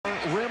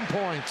rim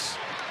points.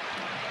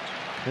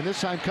 And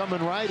this time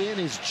coming right in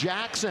is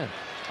Jackson.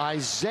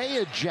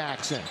 Isaiah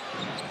Jackson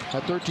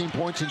had 13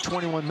 points in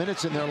 21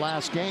 minutes in their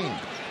last game.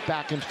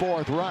 Back and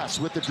forth, Russ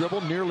with the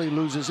dribble, nearly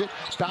loses it,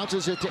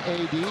 bounces it to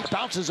AD,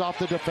 bounces off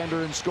the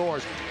defender and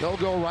scores. They'll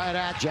go right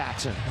at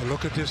Jackson.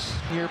 Look at this.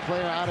 Here,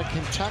 player out of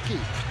Kentucky.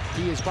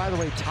 He is, by the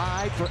way,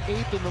 tied for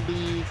 8th in the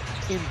league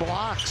in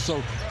blocks,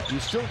 so you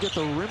still get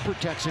the rim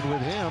protection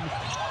with him.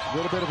 A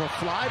little bit of a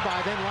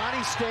flyby, then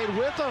Lonnie stayed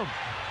with him.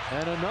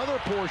 And another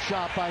poor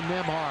shot by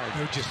Nembhard.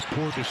 They're just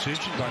poor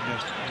decision by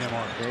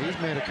Nembhard. Yeah, he's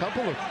made a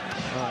couple of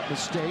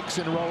mistakes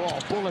in a row. Oh,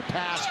 bullet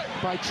pass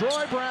by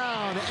Troy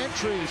Brown.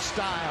 Entry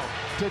style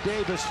to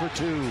Davis for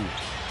 2.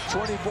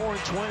 24 and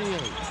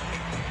 28.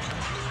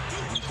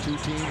 These two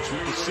teams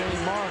with the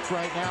same mark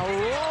right now.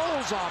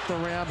 Rolls off the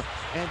rim,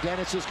 and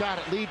Dennis has got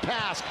it. Lead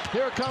pass.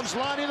 Here comes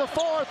Lonnie the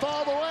fourth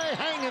all the way.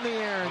 Hang in the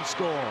air and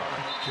score.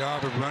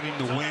 Job of running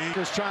the wing.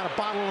 Just trying to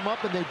bottle them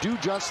up, and they do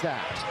just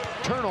that.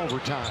 Turnover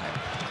time.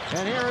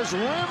 And here is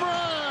rim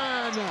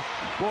run.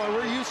 Boy,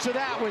 we're used to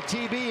that with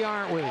TB,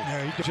 aren't we?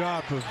 Yeah, he did a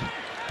job of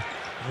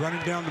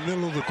running down the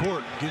middle of the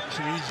court and getting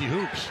some easy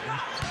hoops.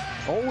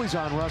 Always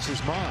on Russ's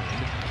mind.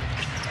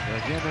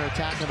 And again, they're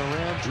attacking the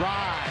rim.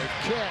 Drive,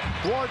 kick,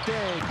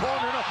 Duarte,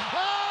 corner. No.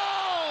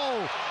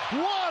 Oh!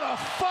 What a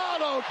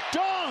follow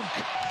dunk!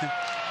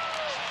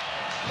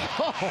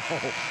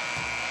 Oh!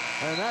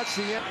 And that's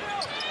the end.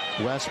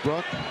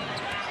 Westbrook.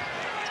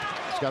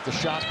 Got the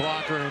shot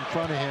blocker in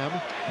front of him,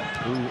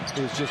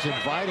 who is just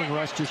inviting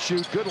Russ to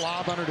shoot. Good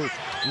lob under to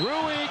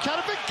Rui. Count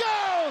if it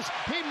goes!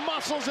 He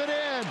muscles it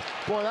in.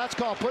 Boy, that's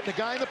called putting a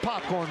guy in the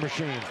popcorn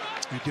machine.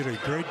 He did a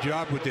great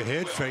job with the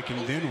head fake,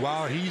 and then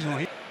while he's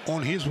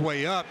on his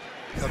way up,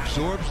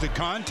 absorbs the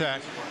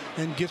contact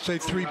and gets a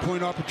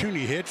three-point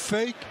opportunity. Head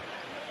fake,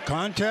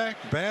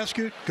 contact,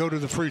 basket, go to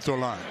the free throw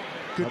line.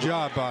 Good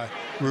job by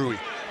Rui.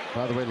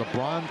 By the way,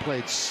 LeBron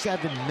played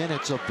 7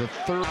 minutes of the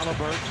third.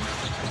 Halliburton,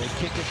 they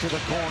kick it to the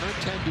corner,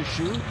 10 to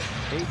shoot,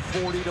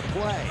 8:40 to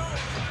play.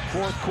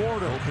 Fourth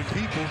quarter. Open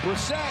people.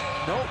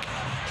 Brissett, nope.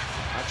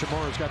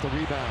 Hachimura's got the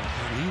rebound.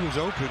 And he was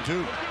open,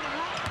 too.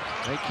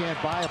 They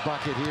can't buy a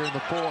bucket here in the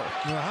fourth.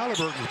 Well,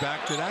 Halliburton's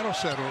back, so that'll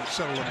settle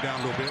them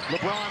down a little bit.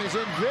 LeBron is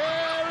in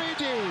very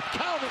deep.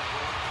 Count it.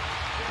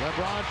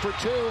 LeBron for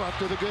 2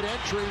 after the good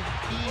entry.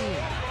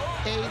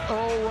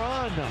 8-0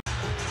 run.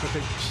 But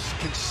they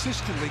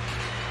consistently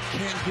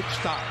can't get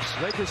stops.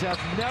 Lakers have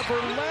never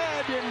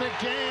led in the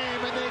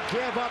game, and they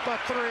give up a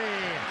 3.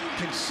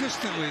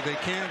 Consistently, they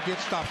can't get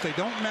stops. They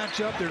don't match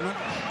up. They're not.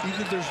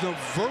 Either there's no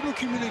verbal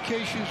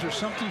communications or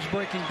something's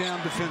breaking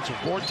down defensively.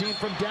 14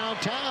 from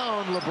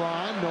downtown.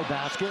 LeBron, no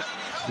basket.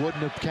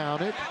 Wouldn't have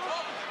counted.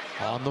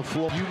 On the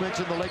floor. You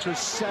mentioned the Lakers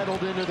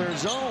settled into their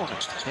zone.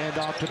 Hand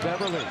off to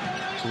Beverly.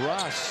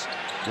 Russ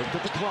looked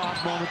at the clock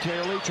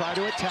momentarily, tried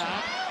to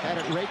attack, had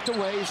it raked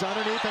away. He's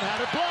underneath and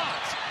had it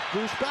blocked.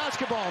 Loose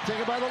basketball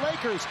taken by the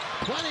Lakers.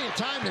 Plenty of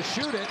time to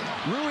shoot it.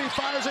 Rui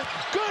fires it.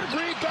 Good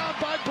rebound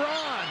by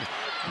Braun.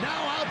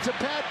 Now out to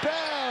Pat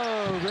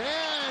Bev.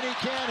 And he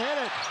can't hit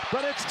it.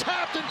 But it's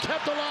tapped and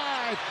kept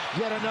alive.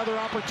 Yet another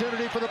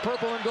opportunity for the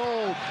purple and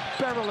gold.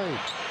 Beverly.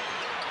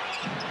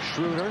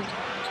 Schroeder.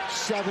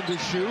 7 to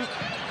shoot.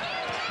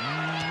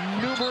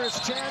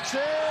 Numerous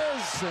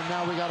chances. And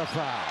now we got a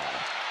foul.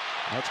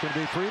 That's going to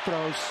be free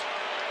throws.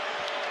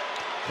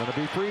 Going to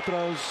be free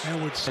throws.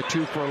 And with a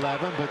 2 for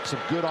 11, but some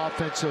good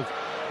offensive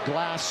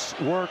glass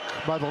work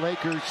by the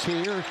Lakers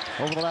here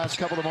over the last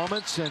couple of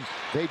moments, and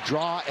they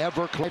draw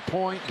Everclear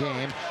point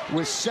game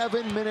with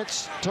 7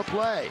 minutes to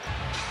play.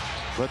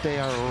 But they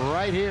are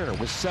right here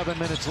with 7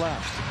 minutes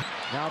left.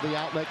 Now the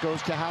outlet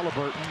goes to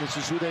Halliburton. This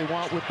is who they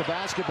want with the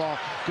basketball.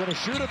 Going to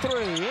shoot a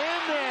 3 in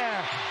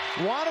there.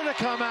 Wanted to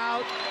come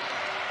out,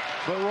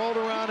 but rolled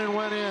around and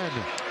went in.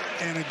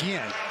 And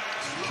again,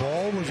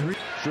 ball was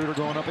Schroeder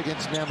going up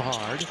against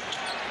Nembhard.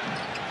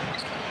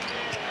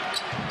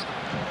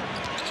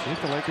 See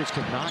if the Lakers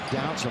can knock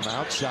down some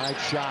outside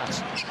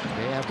shots.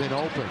 They have been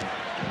open.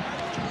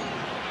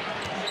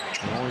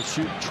 They only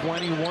shoot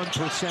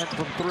 21%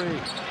 from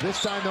 3.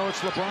 This time, though, it's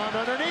LeBron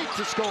underneath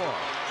to score.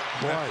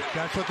 Boy,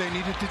 that's what they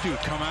needed to do.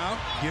 Come out,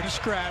 get a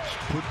scratch,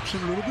 put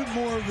some little bit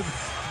more of the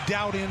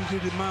doubt into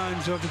the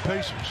minds of the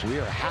Pacers. We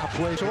are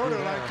halfway. Sort of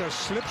like a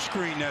slip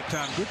screen that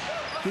time.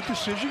 Good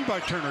decision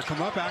by Turner.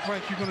 Come up, act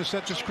like you're going to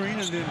set the screen,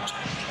 and then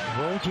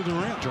roll to the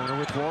rim. Turner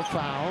with 4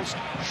 fouls.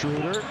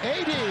 Schroeder,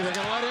 AD, they're going to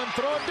let him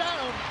throw it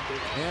down.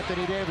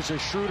 Anthony Davis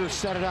as Schroeder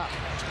set it up.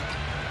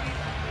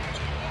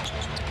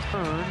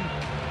 Turn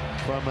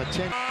from a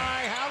 10.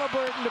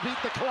 Halliburton to beat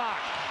the clock.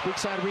 Weak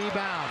side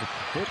rebound.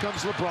 Here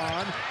comes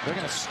LeBron. They're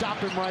going to stop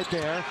him right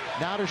there.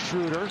 Now to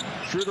Schroeder.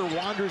 Schroeder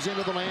wanders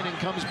into the lane and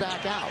comes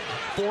back out.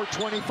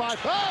 4:25.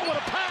 Oh, what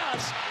a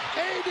pass!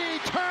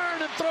 AD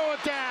turn and throw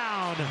it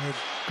down.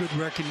 Good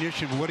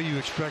recognition. What do you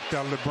expect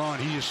out of LeBron?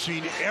 He has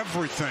seen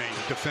everything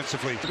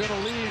defensively. They're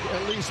going to lead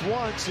at least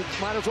once. It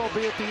might as well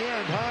be at the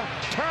end, huh?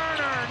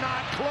 Turner,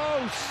 not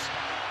close.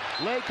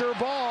 Laker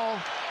ball.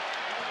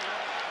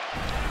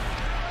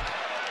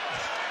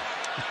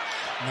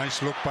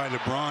 Nice look by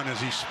LeBron as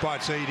he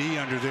spots AD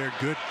under there.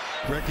 Good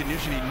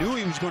recognition. He knew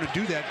he was going to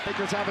do that.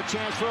 Lakers have a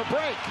chance for a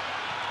break.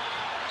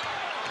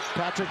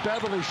 Patrick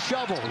Beverley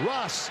shovel.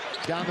 Russ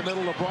down the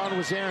middle. LeBron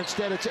was there.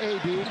 Instead, it's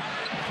AD.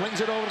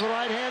 Flings it over to the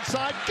right-hand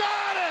side.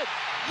 Got it!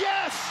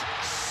 Yes,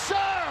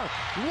 sir!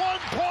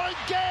 1-point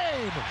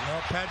game.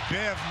 Well, Pat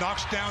Bev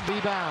knocks down the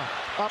rebound.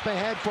 Up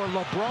ahead for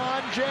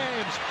LeBron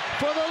James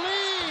for the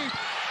lead.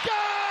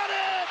 Got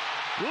it!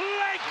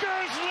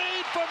 Lakers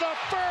lead for the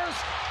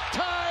first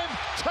time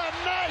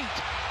tonight.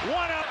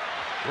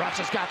 1-0. Russ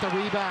has got the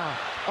rebound.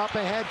 Up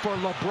ahead for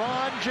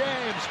LeBron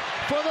James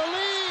for the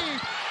lead.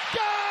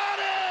 Got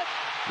it!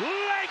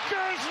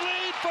 Lakers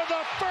lead for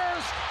the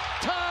first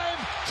time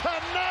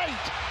tonight.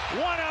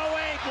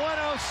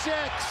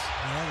 108-106.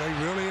 Well, they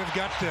really have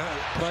got to.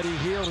 Buddy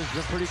Hield has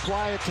been pretty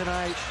quiet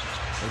tonight.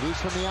 At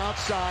least from the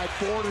outside.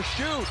 4 to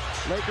shoot.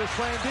 Lakers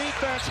playing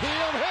defense.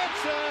 Hield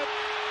hits it.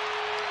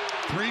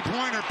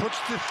 Three-pointer puts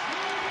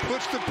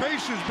the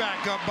Pacers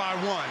back up by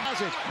 1.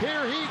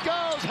 Here he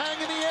goes,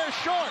 hanging the air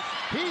short.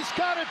 He's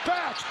got it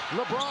back.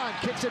 LeBron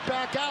kicks it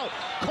back out.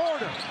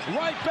 Corner,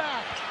 right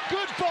back.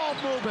 Good ball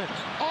movement.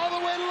 All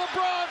the way to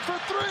LeBron for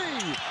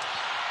 3.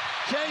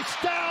 Chase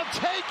down,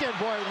 taken.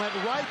 Boy, it went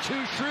right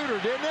to Schroeder,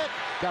 didn't it?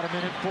 Got a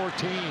minute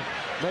 14.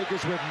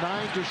 Lakers with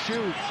 9 to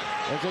shoot.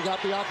 As they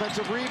got the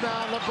offensive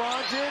rebound,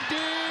 LeBron's in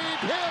deep.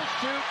 He'll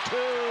shoot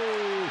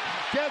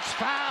 2. Gets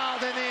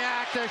fouled in the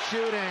act of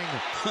shooting.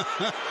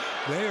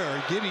 They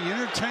are getting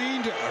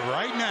entertained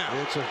right now.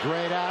 It's a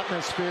great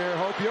atmosphere.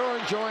 Hope you're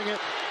enjoying it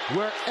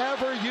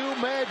wherever you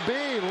may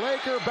be.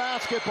 Laker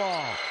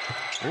basketball.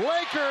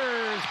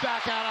 Lakers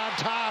back out on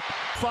top.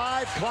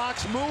 5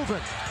 clocks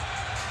moving.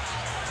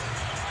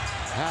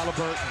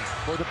 Halliburton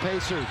for the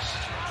Pacers.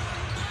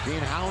 Being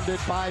hounded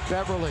by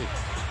Beverley.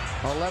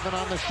 11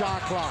 on the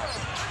shot clock.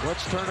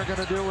 What's Turner going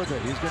to do with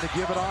it? He's going to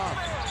give it off.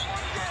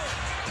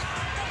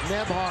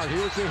 Nebhard,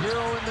 here's the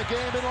hero in the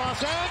game in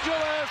Los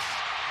Angeles.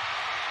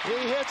 He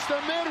hits the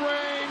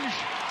mid-range.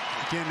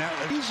 Again, that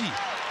was easy.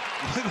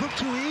 A little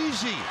too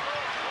easy.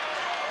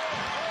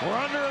 We're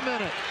under a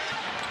minute.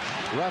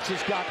 Russ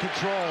has got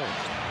control.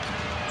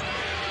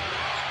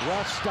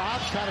 Russ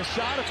stops, had a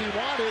shot if he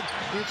wanted.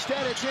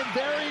 Instead, it's in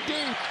very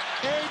deep.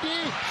 AD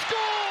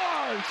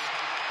scores!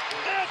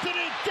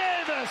 Anthony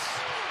Davis!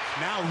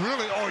 Now,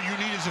 really, all you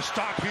need is a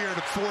stop here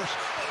to force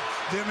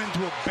them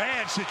into a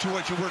bad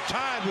situation. We're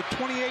tied with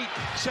 28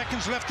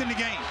 seconds left in the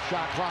game.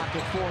 Shot clock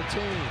at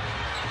 14.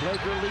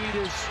 Laker lead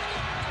is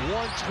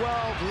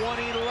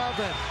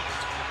 112-111.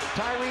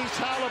 Tyrese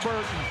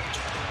Halliburton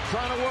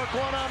trying to work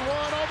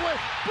one-on-one. Over.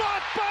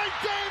 Blocked by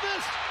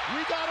Davis.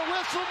 We got a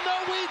whistle.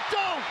 No, we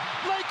don't.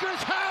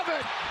 Lakers have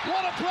it.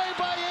 What a play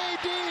by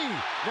AD.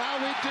 Now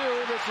we do.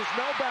 This is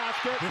no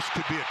basket. This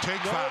could be a take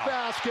foul. No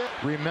basket.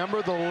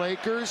 Remember, the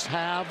Lakers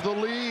have the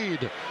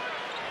lead.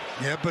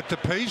 Yeah, but the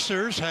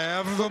Pacers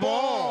have the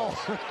ball.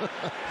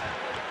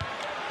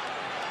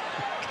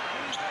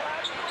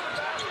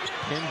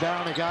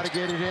 Inbound, they got to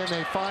get it in.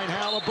 They find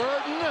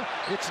Halliburton.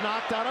 It's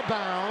knocked out of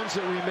bounds.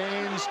 It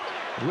remains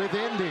with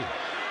Indy.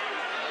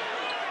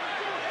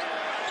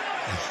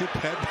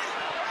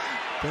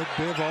 That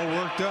Bev all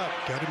worked up.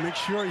 Got to make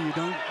sure you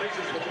don't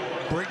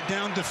break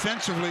down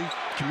defensively.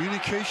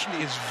 Communication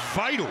is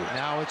vital.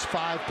 Now it's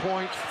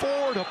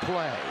 5.4 to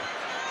play.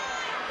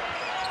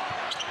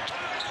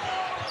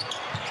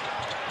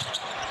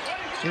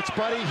 It's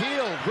Buddy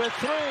Hield with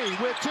 3,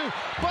 with 2.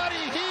 Buddy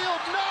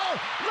Hield, no!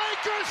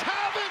 Lakers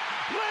have it!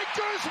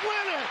 Lakers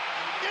win it!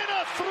 In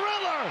a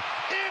thriller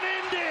in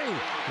Indy!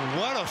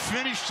 What a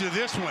finish to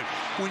this one.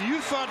 When you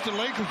thought the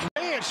Lakers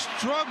had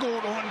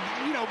struggled on,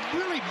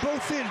 really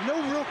both ends, no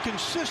real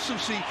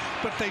consistency,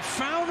 but they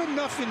found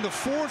enough in the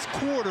 4th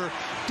quarter,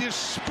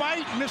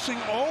 despite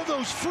missing all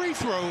those free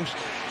throws,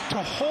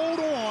 to hold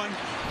on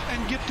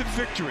and get the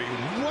victory.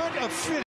 What a finish.